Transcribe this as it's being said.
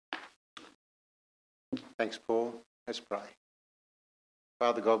Thanks, Paul. Let's pray.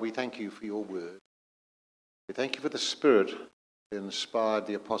 Father God, we thank you for your word. We thank you for the Spirit that inspired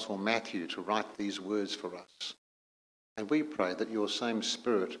the Apostle Matthew to write these words for us. And we pray that your same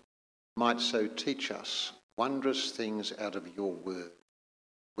Spirit might so teach us wondrous things out of your word.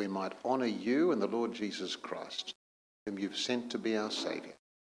 We might honour you and the Lord Jesus Christ, whom you've sent to be our Saviour.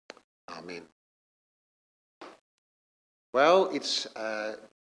 Amen. Well, it's a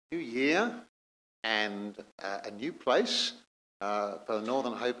new year and a new place for the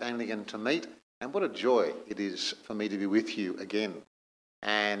Northern Hope Anglican to meet. And what a joy it is for me to be with you again.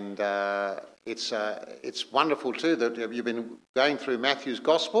 And it's wonderful too that you've been going through Matthew's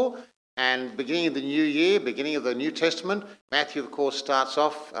Gospel, and beginning of the new year, beginning of the New Testament, Matthew, of course, starts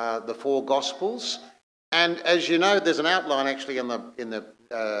off the four Gospels. And as you know, there's an outline actually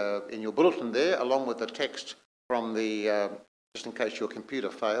in your bulletin there, along with the text from the, just in case your computer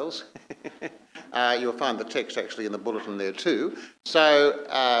fails, you'll find the text actually in the bulletin there too.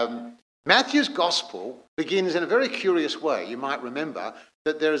 So Matthew's Gospel begins in a very curious way. You might remember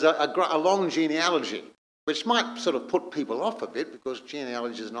that there is a long genealogy, which might sort of put people off a bit because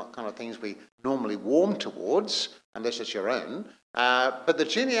genealogy is not kind of things we normally warm towards, unless it's your own. But the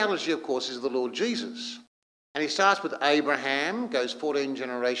genealogy, of course, is the Lord Jesus. And he starts with Abraham, goes 14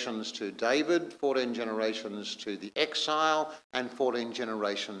 generations to David, 14 generations to the exile, and 14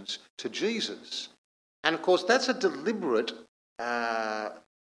 generations to Jesus. And of course, that's a deliberate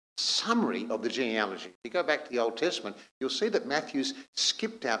summary of the genealogy. If you go back to the Old Testament, you'll see that Matthew's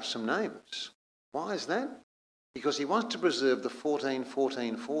skipped out some names. Why is that? Because he wants to preserve the 14,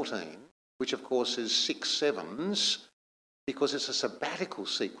 14, 14, which of course is 6 sevens, because it's a sabbatical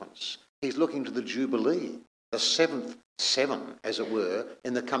sequence. He's looking to the Jubilee, the 7th 7, as it were,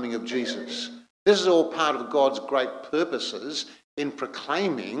 in the coming of Jesus. This is all part of God's great purposes in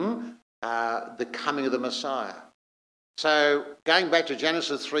proclaiming the coming of the Messiah. So going back to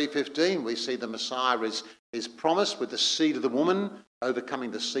Genesis 3:15, we see the Messiah is promised with the seed of the woman overcoming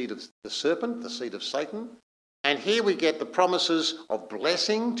the seed of the serpent, the seed of Satan. And here we get the promises of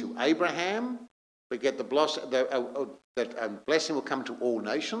blessing to Abraham. We get that blessing will come to all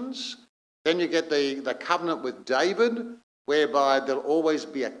nations. Then you get the covenant with David, whereby there'll always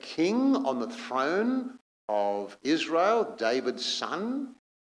be a king on the throne of Israel, David's son.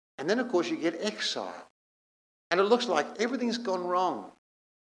 And then, of course, you get exile. And it looks like everything's gone wrong.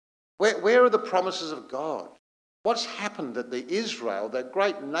 Where are the promises of God? What's happened that the Israel, that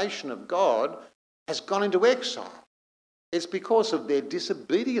great nation of God, has gone into exile? It's because of their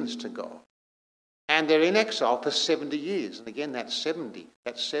disobedience to God. And they're in exile for 70 years. And again, that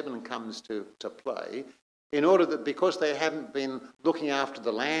 7 comes to play in order that because they haven't been looking after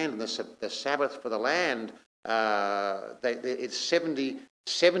the land and the Sabbath for the land, it's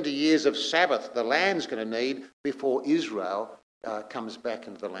 70 years of Sabbath the land's going to need before Israel comes back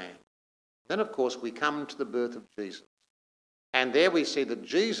into the land. Then, of course, we come to the birth of Jesus. And there we see that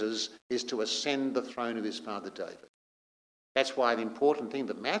Jesus is to ascend the throne of his father David. That's why the important thing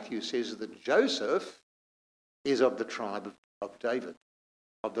that Matthew says is that Joseph is of the tribe of David,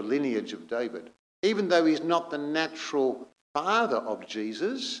 of the lineage of David, even though he's not the natural father of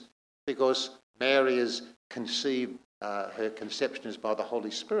Jesus, because Mary is conceived, her conception is by the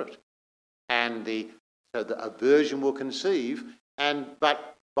Holy Spirit. And so a virgin will conceive,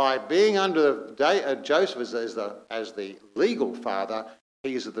 but by being under Joseph as the legal father,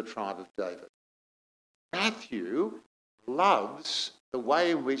 he is of the tribe of David. Matthew loves the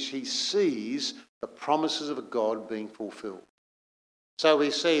way in which he sees the promises of God being fulfilled. So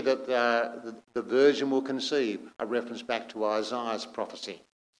we see that the virgin will conceive, a reference back to Isaiah's prophecy,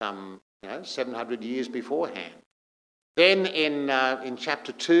 some 700 years beforehand. Then in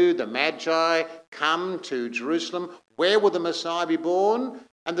chapter 2, the Magi come to Jerusalem. Where will the Messiah be born?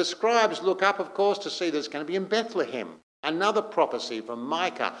 And the scribes look up, of course, to see that it's going to be in Bethlehem. Another prophecy from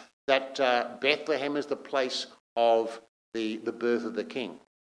Micah that Bethlehem is the place of the birth of the king.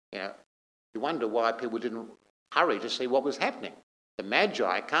 You wonder why people didn't hurry to see what was happening. The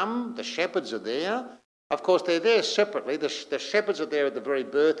Magi come, the shepherds are there. Of course, they're there separately. The shepherds are there at the very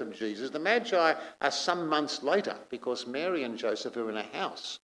birth of Jesus. The Magi are some months later because Mary and Joseph are in a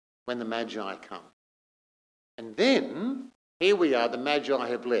house when the Magi come. And then, here we are, the Magi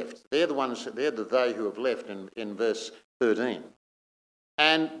have left. They're they who have left in verse 13.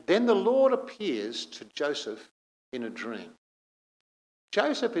 And then the Lord appears to Joseph in a dream.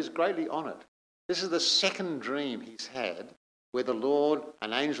 Joseph is greatly honoured. This is the second dream he's had where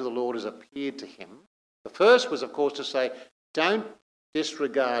an angel of the Lord has appeared to him. The first was, of course, to say, don't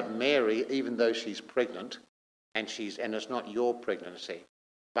disregard Mary even though she's pregnant and it's not your pregnancy.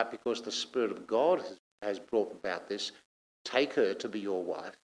 but because the Spirit of God has brought about this, take her to be your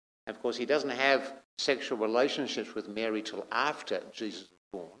wife. And of course, he doesn't have sexual relationships with Mary till after Jesus was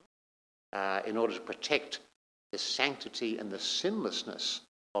born, in order to protect the sanctity and the sinlessness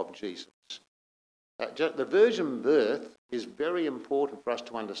of Jesus. The virgin birth is very important for us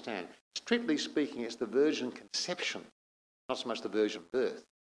to understand. Strictly speaking, it's the virgin conception, not so much the virgin birth.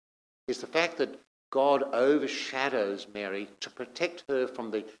 It's the fact that God overshadows Mary to protect her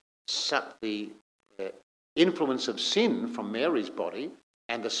from the influence of sin from Mary's body,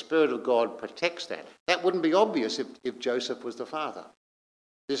 and the Spirit of God protects that. That wouldn't be obvious if Joseph was the father.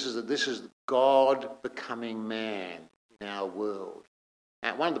 This is God becoming man in our world.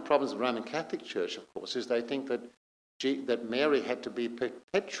 And one of the problems of the Roman Catholic Church, of course, is they think that Mary had to be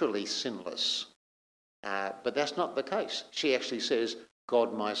perpetually sinless. But that's not the case. She actually says,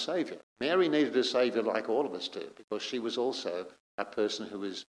 God my Saviour. Mary needed a Saviour like all of us do, because she was also a person who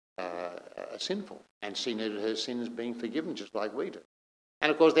was sinful, and she needed her sins being forgiven just like we do.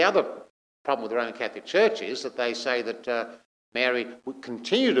 And of course the other problem with the Roman Catholic Church is that they say that Mary would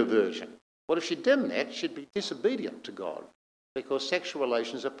continue to virgin. Well, if she'd done that, she'd be disobedient to God, because sexual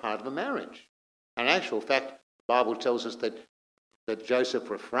relations are part of a marriage. And in actual fact, the Bible tells us that Joseph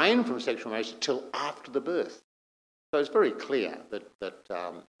refrained from sexual marriage till after the birth. So it's very clear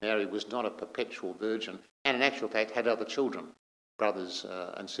that Mary was not a perpetual virgin, and in actual fact had other children, brothers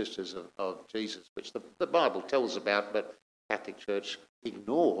and sisters of Jesus, which the Bible tells about, but the Catholic Church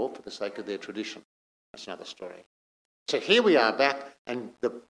ignore for the sake of their tradition. That's another story. So here we are back, and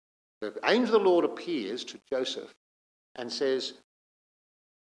the angel of the Lord appears to Joseph and says,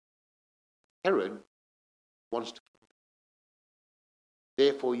 Herod wants to kill you.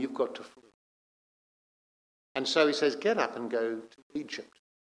 Therefore, you've got to flee. And so he says, get up and go to Egypt.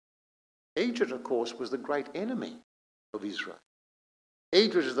 Egypt, of course, was the great enemy of Israel.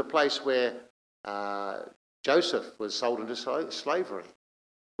 Egypt is the place where Joseph was sold into slavery,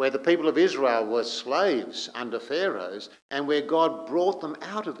 where the people of Israel were slaves under Pharaohs, and where God brought them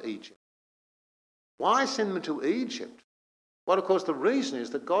out of Egypt. Why send them to Egypt? Well, of course, the reason is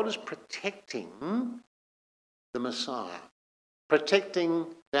that God is protecting the Messiah, protecting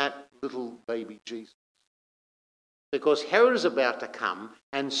that little baby Jesus. Because Herod is about to come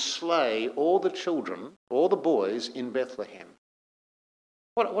and slay all the children, all the boys in Bethlehem.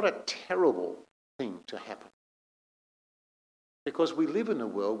 What a terrible thing to happen. Because we live in a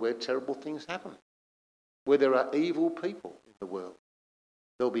world where terrible things happen, where there are evil people in the world.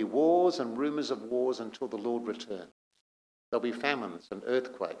 There'll be wars and rumours of wars until the Lord returns. There'll be famines and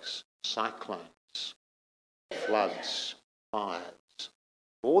earthquakes, cyclones, floods, fires.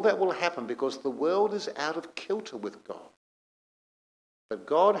 All that will happen because the world is out of kilter with God. But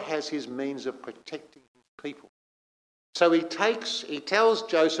God has his means of protecting his people. So he tells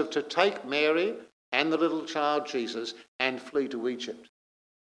Joseph to take Mary and the little child Jesus and flee to Egypt.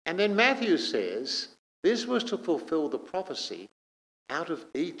 And then Matthew says, this was to fulfill the prophecy, out of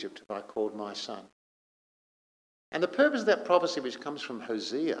Egypt have I called my son. And the purpose of that prophecy, which comes from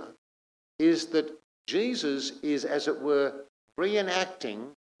Hosea, is that Jesus is, as it were, reenacting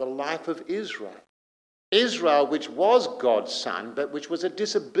the life of Israel. Israel, which was God's son, but which was a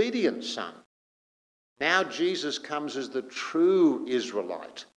disobedient son. Now Jesus comes as the true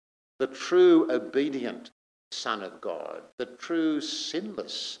Israelite, the true obedient Son of God, the true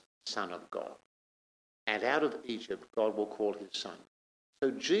sinless Son of God. And out of Egypt, God will call his son. So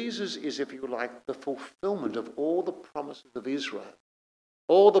Jesus is, if you like, the fulfillment of all the promises of Israel.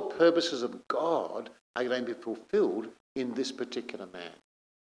 All the purposes of God are going to be fulfilled in this particular man.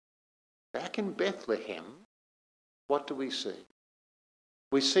 Back in Bethlehem, what do we see?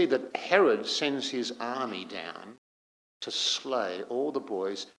 We see that Herod sends his army down to slay all the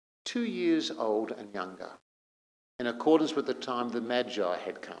boys 2 years old and younger, in accordance with the time the Magi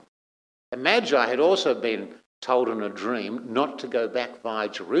had come. The Magi had also been told in a dream not to go back via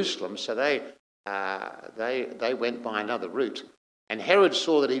Jerusalem, so they went by another route. And Herod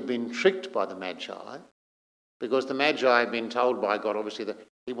saw that he'd been tricked by the Magi, because the Magi had been told by God, obviously, that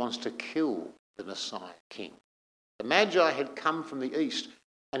he wants to kill the Messiah king. The Magi had come from the east,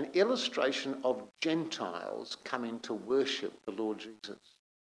 an illustration of Gentiles coming to worship the Lord Jesus.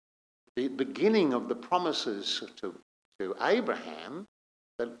 The beginning of the promises to Abraham,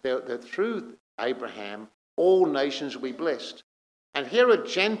 that through Abraham all nations will be blessed. And here are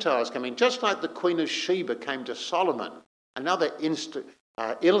Gentiles coming, just like the Queen of Sheba came to Solomon, another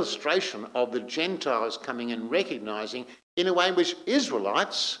illustration of the Gentiles coming and recognising in a way which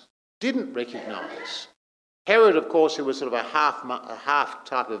Israelites didn't recognise. Herod, of course, who was sort of a half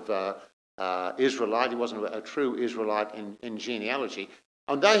type of Israelite, he wasn't a true Israelite in genealogy,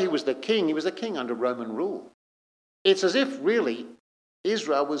 And though he was the king under Roman rule. It's as if really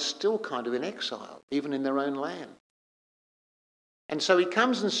Israel was still kind of in exile, even in their own land. And so he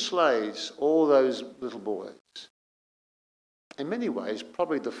comes and slays all those little boys. In many ways,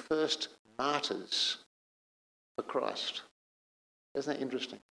 probably the first martyrs for Christ. Isn't that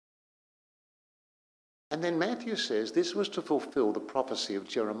interesting? And then Matthew says this was to fulfill the prophecy of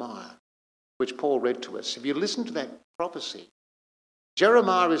Jeremiah, which Paul read to us. If you listen to that prophecy,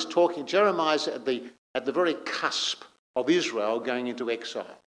 Jeremiah's at the very cusp of Israel going into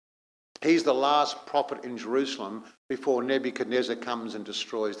exile. He's the last prophet in Jerusalem before Nebuchadnezzar comes and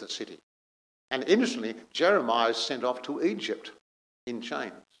destroys the city. And interestingly, Jeremiah is sent off to Egypt in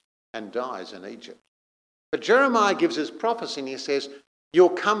chains and dies in Egypt. But Jeremiah gives his prophecy and he says, you'll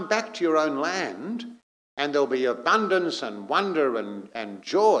come back to your own land and there'll be abundance and wonder and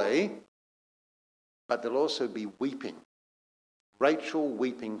joy, but there'll also be weeping. Rachel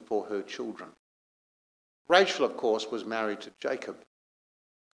weeping for her children. Rachel, of course, was married to Jacob.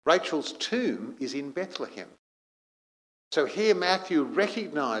 Rachel's tomb is in Bethlehem. So here Matthew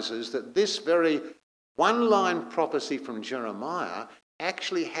recognises that this very one-line prophecy from Jeremiah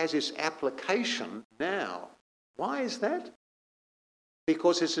actually has its application now. Why is that?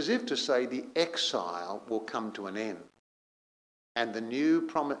 Because it's as if to say the exile will come to an end and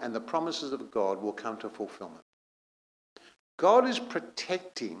the promises of God will come to fulfilment. God is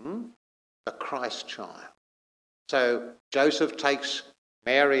protecting the Christ child. So Joseph takes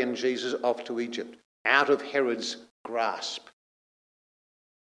Mary and Jesus off to Egypt, out of Herod's grasp.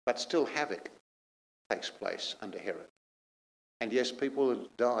 But still havoc takes place under Herod. And yes, people have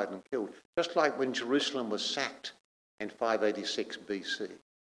died and killed, just like when Jerusalem was sacked in 586 BC.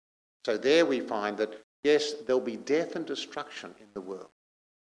 So there we find that, yes, there'll be death and destruction in the world.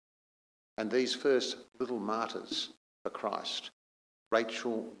 And these first little martyrs for Christ,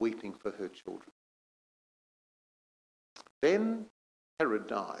 Rachel weeping for her children. Then Herod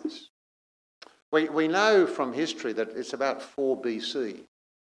dies. We know from history that it's about 4 BC.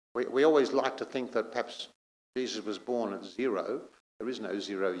 We always like to think that perhaps Jesus was born at 0. There is no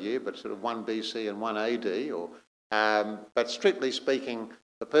 0 year, but sort of 1 BC and 1 AD. But strictly speaking,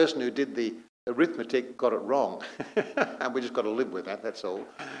 the person who did the arithmetic got it wrong. And we just got to live with that, that's all.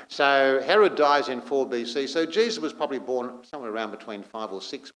 So Herod dies in 4 BC. So Jesus was probably born somewhere around between 5 or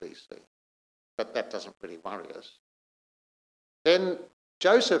 6 BC. But that doesn't really worry us. Then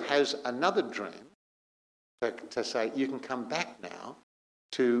Joseph has another dream to say, you can come back now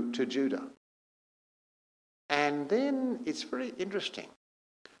to Judah. And then it's very interesting.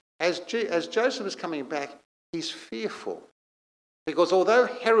 As Joseph is coming back, he's fearful. Because although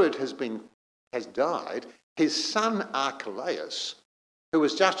Herod has died, his son Archelaus, who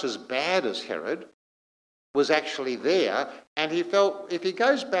was just as bad as Herod, was actually there. And he felt if he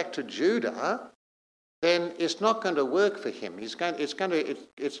goes back to Judah, then it's not going to work for him.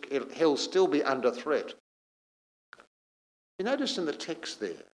 He'll still be under threat. You notice in the text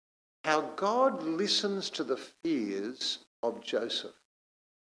there how God listens to the fears of Joseph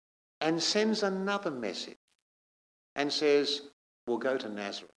and sends another message and says, we'll go to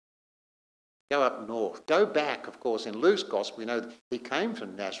Nazareth. Go up north. Go back, of course, in Luke's gospel, we know that he came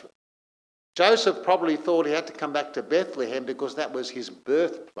from Nazareth. Joseph probably thought he had to come back to Bethlehem because that was his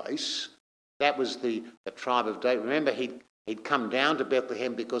birthplace. That was the tribe of David. Remember, he'd come down to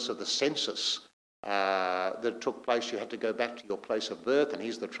Bethlehem because of the census that took place. You had to go back to your place of birth, and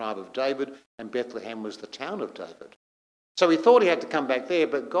he's the tribe of David, and Bethlehem was the town of David. So he thought he had to come back there,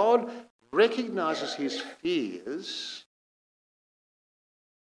 but God recognises his fears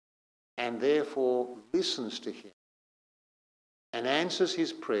and therefore listens to him and answers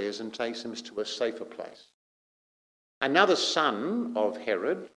his prayers and takes him to a safer place. Another son of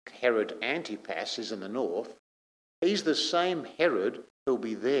Herod, Herod Antipas, is in the north. He's the same Herod who'll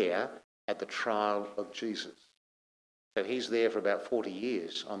be there at the trial of Jesus. So he's there for about 40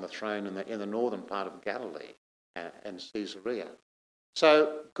 years on the throne in the northern part of Galilee and Caesarea.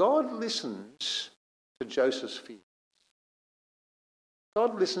 So God listens to Joseph's fears.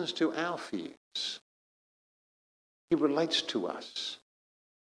 God listens to our fears. He relates to us.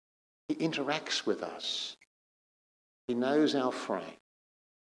 He interacts with us. He knows our frame.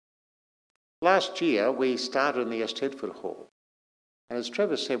 Last year, we started in the Estedford Hall. And as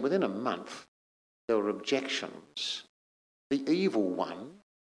Trevor said, within a month, there were objections. The evil one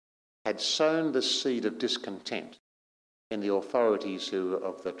had sown the seed of discontent in the authorities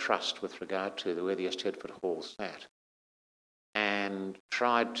of the trust with regard to where the Estedford Hall sat, and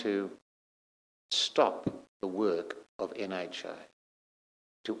tried to stop the work of NHA,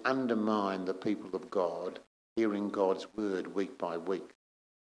 to undermine the people of God hearing God's word week by week.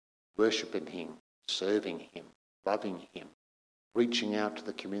 worshipping him, serving him, loving him, reaching out to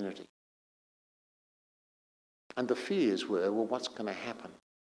the community. And the fears were, well, what's going to happen?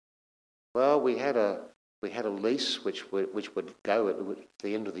 Well, we had a lease which would go at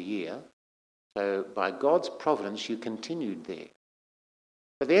the end of the year. So by God's providence, you continued there.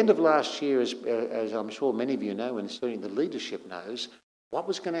 At the end of last year, as I'm sure many of you know, and certainly the leadership knows, what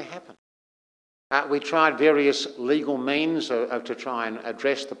was going to happen? We tried various legal means to try and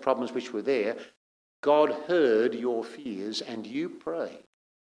address the problems which were there. God heard your fears and you prayed.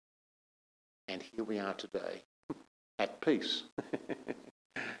 And here we are today, at peace.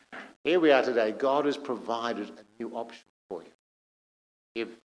 Here we are today. God has provided a new option for you.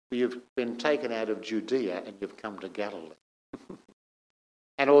 You've been taken out of Judea and you've come to Galilee.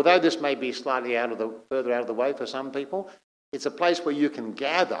 And although this may be slightly further out of the way for some people, it's a place where you can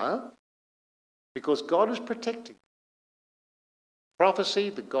gather because God is protecting. Prophecy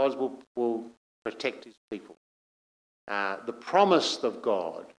that God will protect his people. The promise of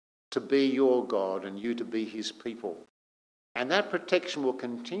God to be your God and you to be his people. And that protection will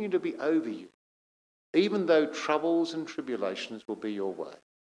continue to be over you, even though troubles and tribulations will be your way.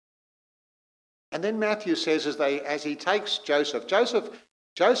 And then Matthew says as he takes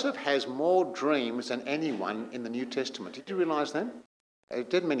Joseph has more dreams than anyone in the New Testament. Did you realise that? It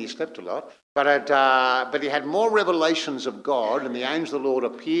didn't mean he slept a lot, but he had more revelations of God, and the angel of the Lord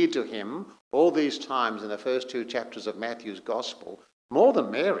appeared to him all these times in the first 2 chapters of Matthew's Gospel, more than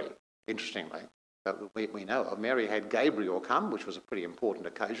Mary, interestingly. We know of. Mary had Gabriel come, which was a pretty important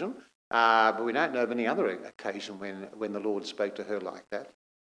occasion, but we don't know of any other occasion when the Lord spoke to her like that.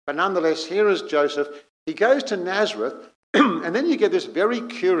 But nonetheless, here is Joseph. He goes to Nazareth, and then you get this very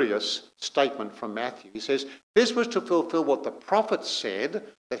curious statement from Matthew. He says, this was to fulfill what the prophet said,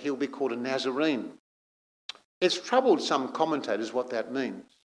 that he'll be called a Nazarene. It's troubled some commentators what that means.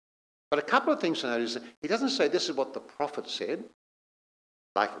 But a couple of things to notice. He doesn't say this is what the prophet said,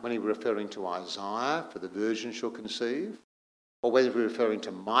 like when he was referring to Isaiah, for the virgin shall conceive, or whether he was referring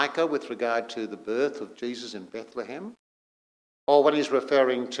to Micah with regard to the birth of Jesus in Bethlehem, or when he's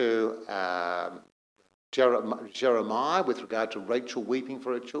referring to Jeremiah with regard to Rachel weeping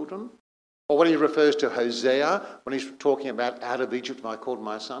for her children, or when he refers to Hosea when he's talking about out of Egypt I called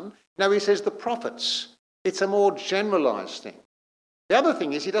my son. No, he says the prophets. It's a more generalised thing. The other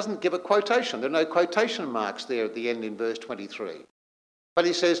thing is he doesn't give a quotation. There are no quotation marks there at the end in verse 23. But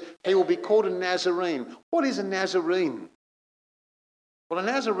he says he will be called a Nazarene. What is a Nazarene? Well, a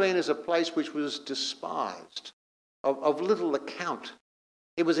Nazarene is a place which was despised, of little account.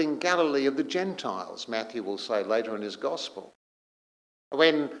 It was in Galilee of the Gentiles, Matthew will say later in his Gospel.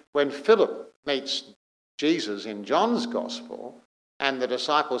 When Philip meets Jesus in John's Gospel, and the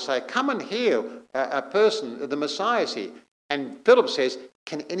disciples say, come and hear a person, the Messiah is here. And Philip says,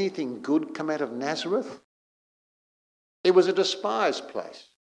 can anything good come out of Nazareth? It was a despised place.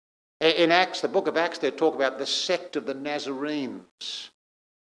 In Acts, the book of Acts, they talk about the sect of the Nazarenes.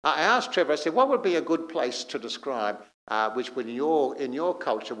 I asked Trevor, I said, what would be a good place to describe, which in your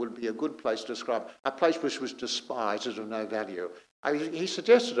culture would be a good place to describe, a place which was despised as of no value? He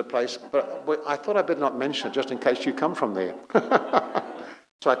suggested a place, but I thought I better not mention it just in case you come from there.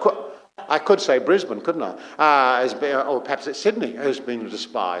 So I could say Brisbane, couldn't I? Or perhaps it's Sydney has been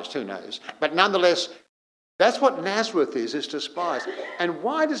despised, who knows? But nonetheless, that's what Nazareth is despised. And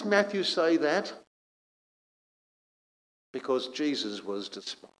why does Matthew say that? Because Jesus was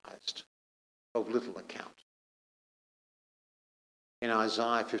despised, of little account. In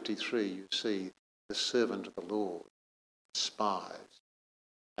Isaiah 53, you see the servant of the Lord, despised,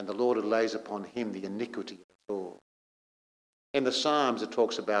 and the Lord lays upon him the iniquity of us all. In the Psalms, it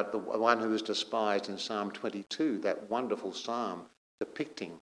talks about the one who is despised in Psalm 22, that wonderful psalm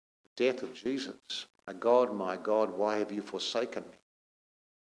depicting the death of Jesus. My God, why have you forsaken me?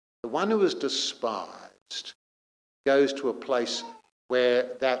 The one who is despised goes to a place where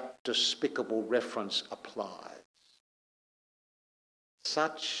that despicable reference applies.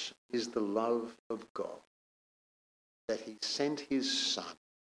 Such is the love of God, that he sent his Son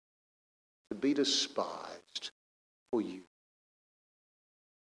to be despised for you,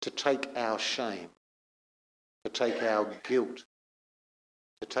 to take our shame, to take our guilt,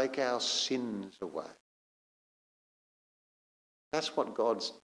 to take our sins away. That's what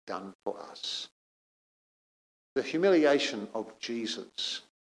God's done for us. The humiliation of Jesus,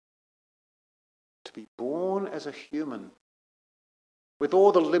 to be born as a human with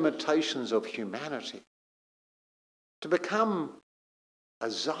all the limitations of humanity, to become a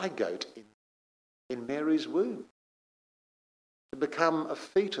zygote in Mary's womb, to become a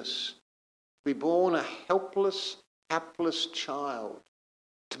fetus, to be born a helpless, hapless child,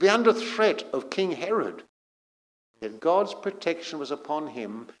 to be under threat of King Herod. Yet God's protection was upon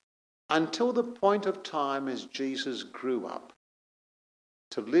him until the point of time as Jesus grew up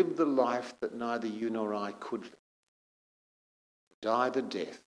to live the life that neither you nor I could live, to die the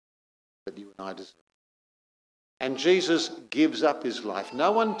death that you and I deserve. And Jesus gives up his life.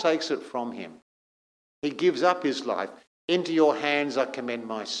 No one takes it from him. He gives up his life. Into your hands I commend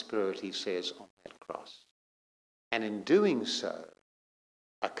my spirit, he says on that cross. And in doing so,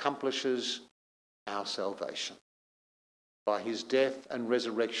 accomplishes our salvation by his death and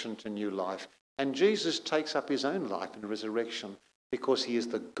resurrection to new life. And Jesus takes up his own life in resurrection because he is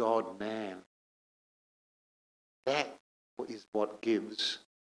the God-man. That is what gives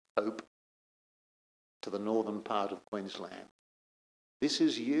hope to the northern part of Queensland. This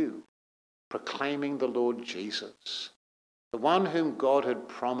is you proclaiming the Lord Jesus, the one whom God had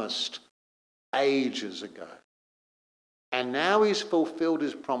promised ages ago. And now he's fulfilled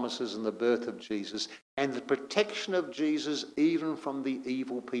his promises in the birth of Jesus and the protection of Jesus even from the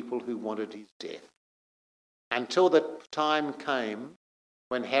evil people who wanted his death. Until the time came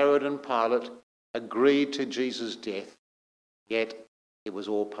when Herod and Pilate agreed to Jesus' death, yet it was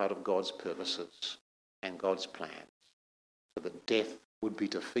all part of God's purposes and God's plans, so that death would be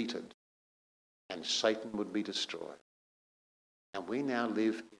defeated and Satan would be destroyed. And we now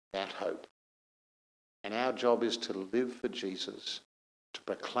live in that hope. And our job is to live for Jesus, to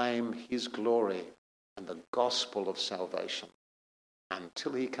proclaim his glory and the gospel of salvation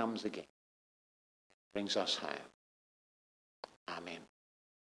until he comes again and brings us home. Amen.